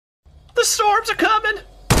The storms are coming!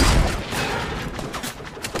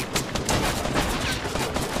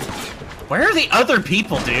 Where are the other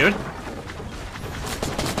people, dude?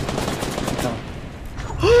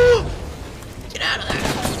 Get out of there!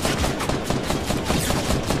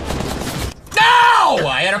 No!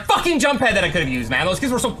 I had a fucking jump pad that I could have used, man. Those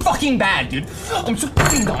kids were so fucking bad, dude. I'm so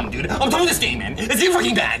fucking dumb, dude. I'm done with this game, man. It's so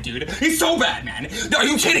fucking bad, dude. It's so bad, man. Are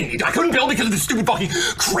you kidding me? I couldn't build because of this stupid fucking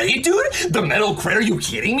crate, dude? The metal crate, are you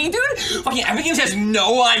kidding me, dude? Fucking Epic Games has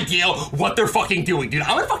no idea what they're fucking doing, dude.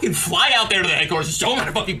 I'm gonna fucking fly out there to the headquarters and show them how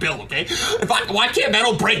to fucking build, okay? Why can't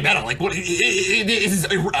metal break metal? Like, what is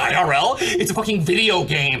IRL? It's a fucking video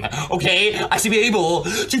game, okay? I should be able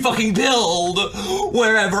to fucking build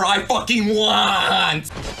wherever I fucking want.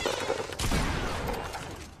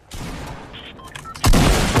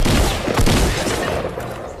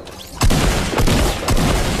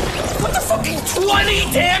 What the fucking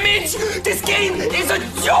 20 damage? This game is a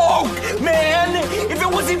joke, man. If it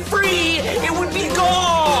wasn't free, it would be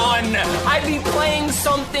gone. I'd be playing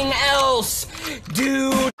something else,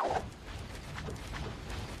 dude.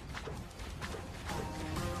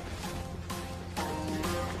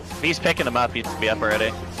 He's picking him up. He should be up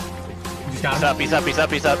already. He's up. He's up. He's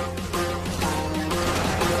up. He's up.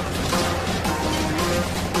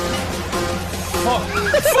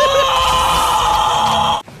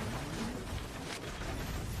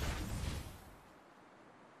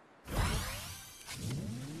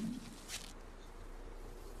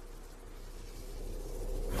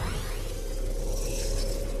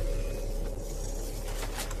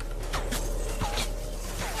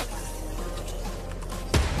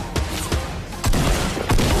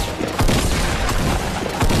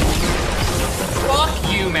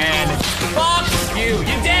 You're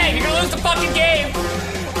dead! You're gonna lose the fucking game!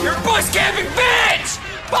 You're a bush camping bitch!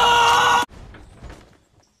 Oh!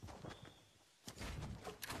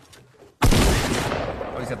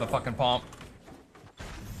 Oh, he's got the fucking pump.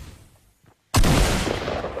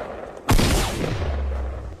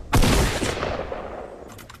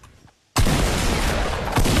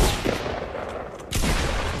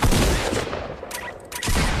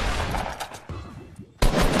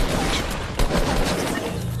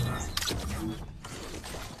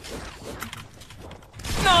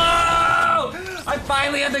 I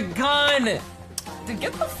finally had the gun! Dude,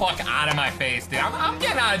 get the fuck out of my face, dude. I'm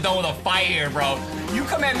getting out of done with a fight here, bro. You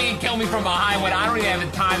come at me and kill me from behind when I don't even have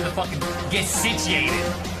the time to fucking get situated.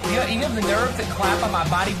 You have the nerve to clap on my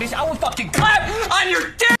body, bitch? I will fucking clap on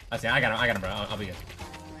your dick! I got him, bro. I'll be good.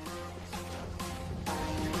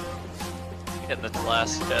 Hit the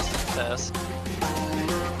last test.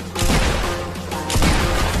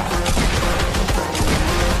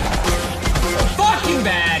 Fucking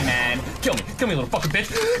bad, man. Kill me, little fucking bitch.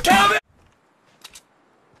 Kill me!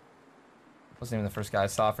 What's the name of the first guy I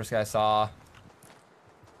saw?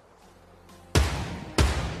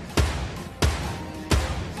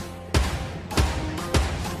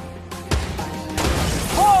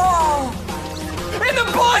 Oh! In the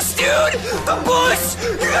bush, dude! The bush!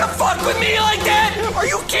 You're gonna fuck with me like that? Are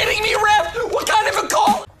you kidding me, ref? What kind of a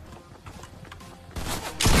call?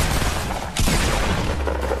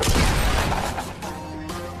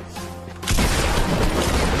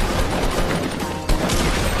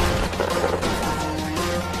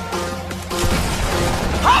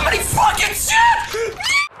 Fucking shit!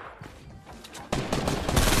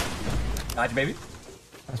 Gotcha, baby.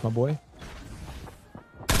 That's my boy.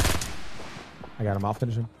 I got him. I'll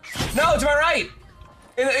finish him. No, to my right!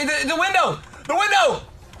 In the window! The window!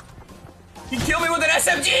 He killed me with an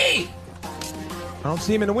SMG! I don't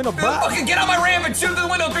see him in the window, bro. Fucking get on my ramp and shoot through the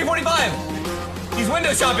window, 345! He's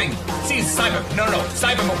window shopping! See, snipe him. No.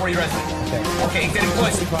 Snipe him before you rest him. Okay, he didn't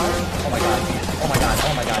push. Oh my god. Oh my god.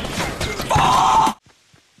 Oh my god. Oh!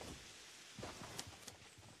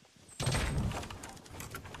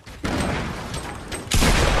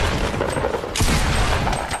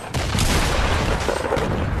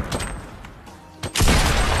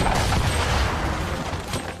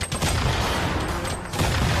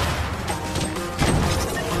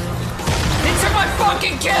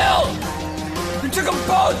 Fucking kill! You took them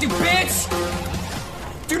both, you bitch!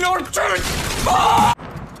 Do no return! Oh!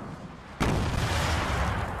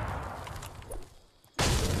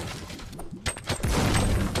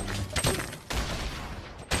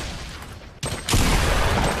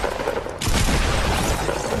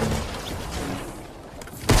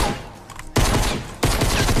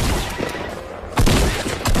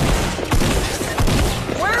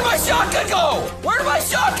 Where did my shotgun go? Where did my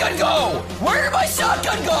shotgun go? Where did my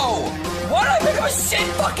shotgun go? Why did I pick up a shit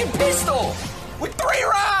fucking pistol? With 3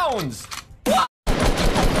 rounds! What?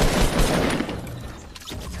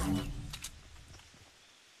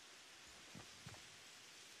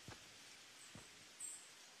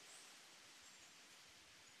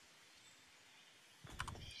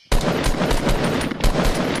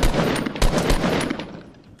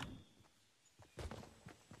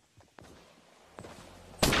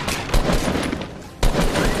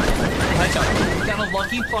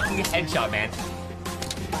 fucking headshot, man.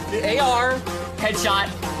 The AR headshot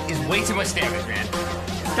is way too much damage, man.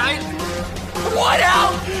 Guy, 1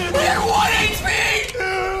 health and 1 HP!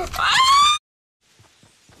 Ah!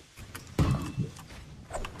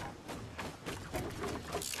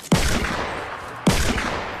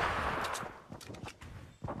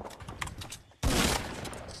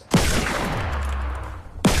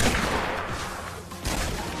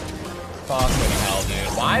 Fucking hell,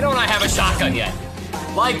 dude. Why don't I have a shotgun yet?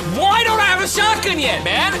 Like, why don't I have a shotgun yet,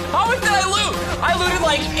 man? How much did I loot? I looted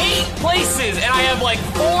like 8 places, and I have like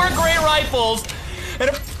 4 great rifles, and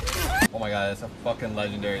a... Oh my god, that's a fucking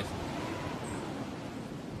legendary.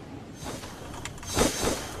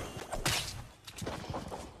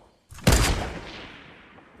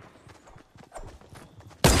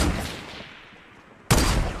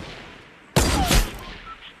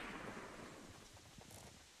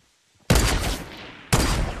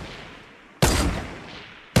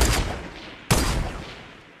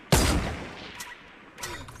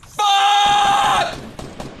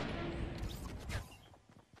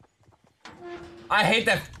 I hate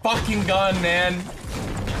that fucking gun, man.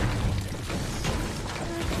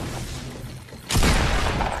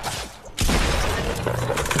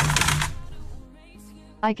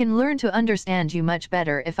 I can learn to understand you much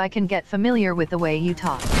better if I can get familiar with the way you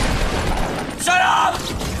talk. Shut up!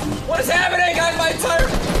 What is happening, guys? My entire...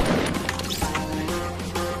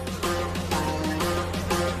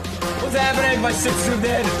 What's happening? My sister's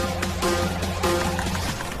dead.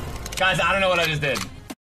 Guys, I don't know what I just did.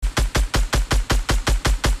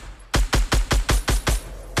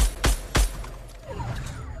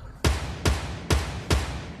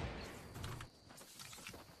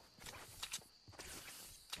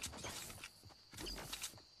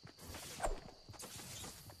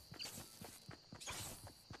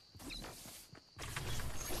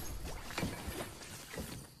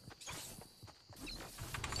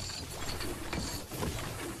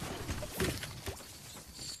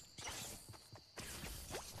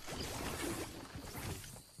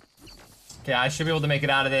 Okay, I should be able to make it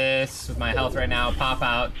out of this with my health right now. Pop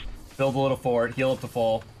out, build a little fort, heal up to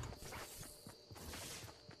full.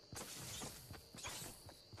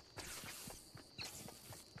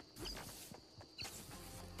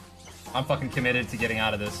 I'm fucking committed to getting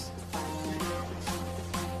out of this.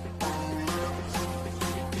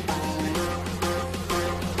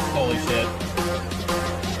 Holy shit.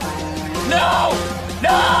 No!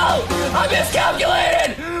 No! I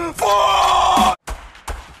miscalculated! Fuck!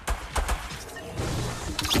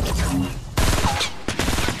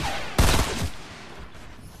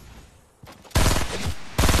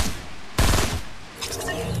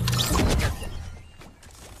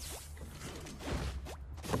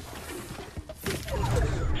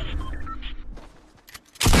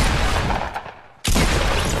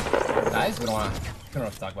 Guys, we don't want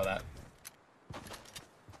to talk about that.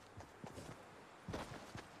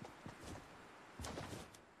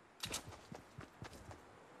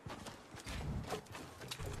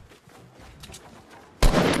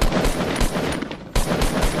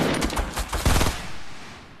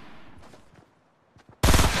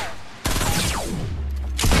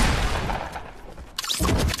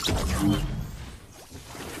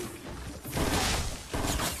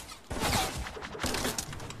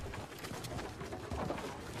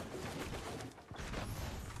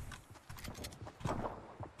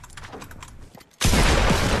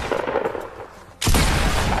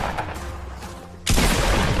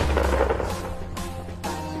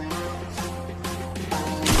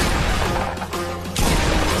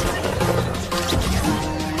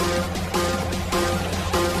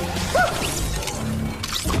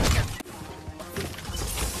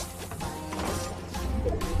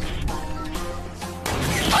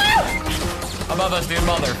 Above us, dude.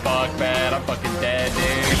 Motherfuck, man. I'm fucking dead,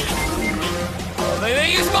 dude. Oh,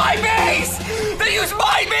 they used my base! They used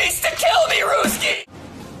my base to kill me, Ruski!